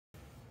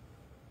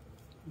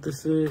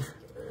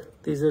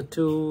These are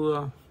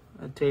two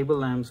table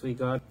lamps we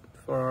got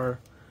for our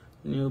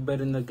new bed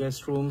in the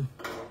guest room.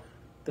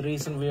 The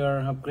reason we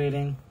are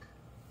upgrading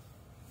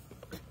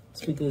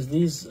is because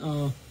these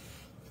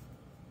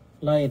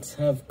lights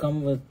have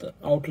come with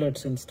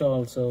outlets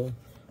installed, so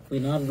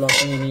we're not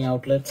blocking any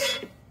outlets.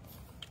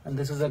 And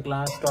this is a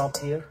glass top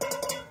here,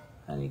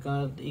 and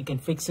you can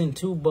fix in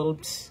 2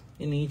 bulbs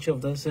in each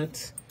of the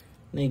sets.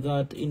 They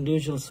got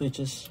individual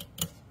switches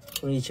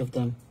for each of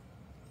them.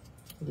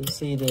 You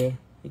see there,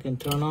 you can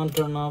turn on,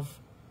 turn off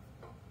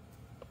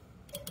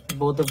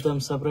both of them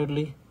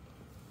separately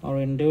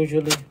or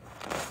individually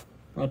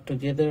or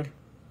together,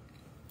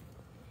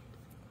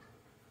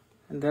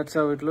 and that's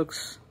how it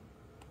looks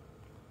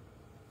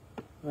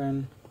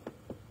when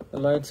the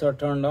lights are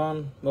turned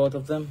on, both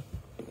of them.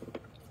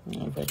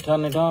 And if I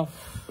turn it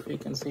off, you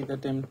can see the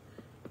dim,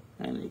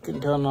 and you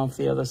can turn off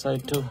the other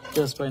side too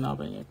just by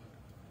knobing it.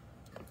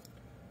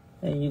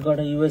 And you got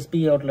a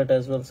USB outlet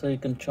as well, so you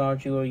can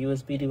charge your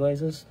USB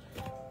devices,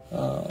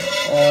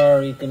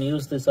 or you can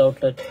use this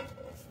outlet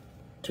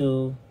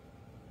to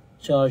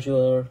charge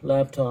your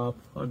laptop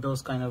or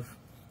those kind of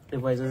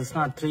devices. It's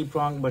not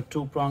 3-pronged but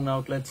 2-pronged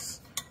outlets,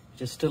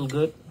 which is still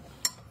good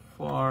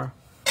for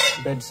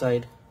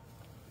bedside.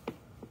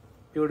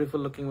 Beautiful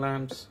looking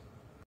lamps.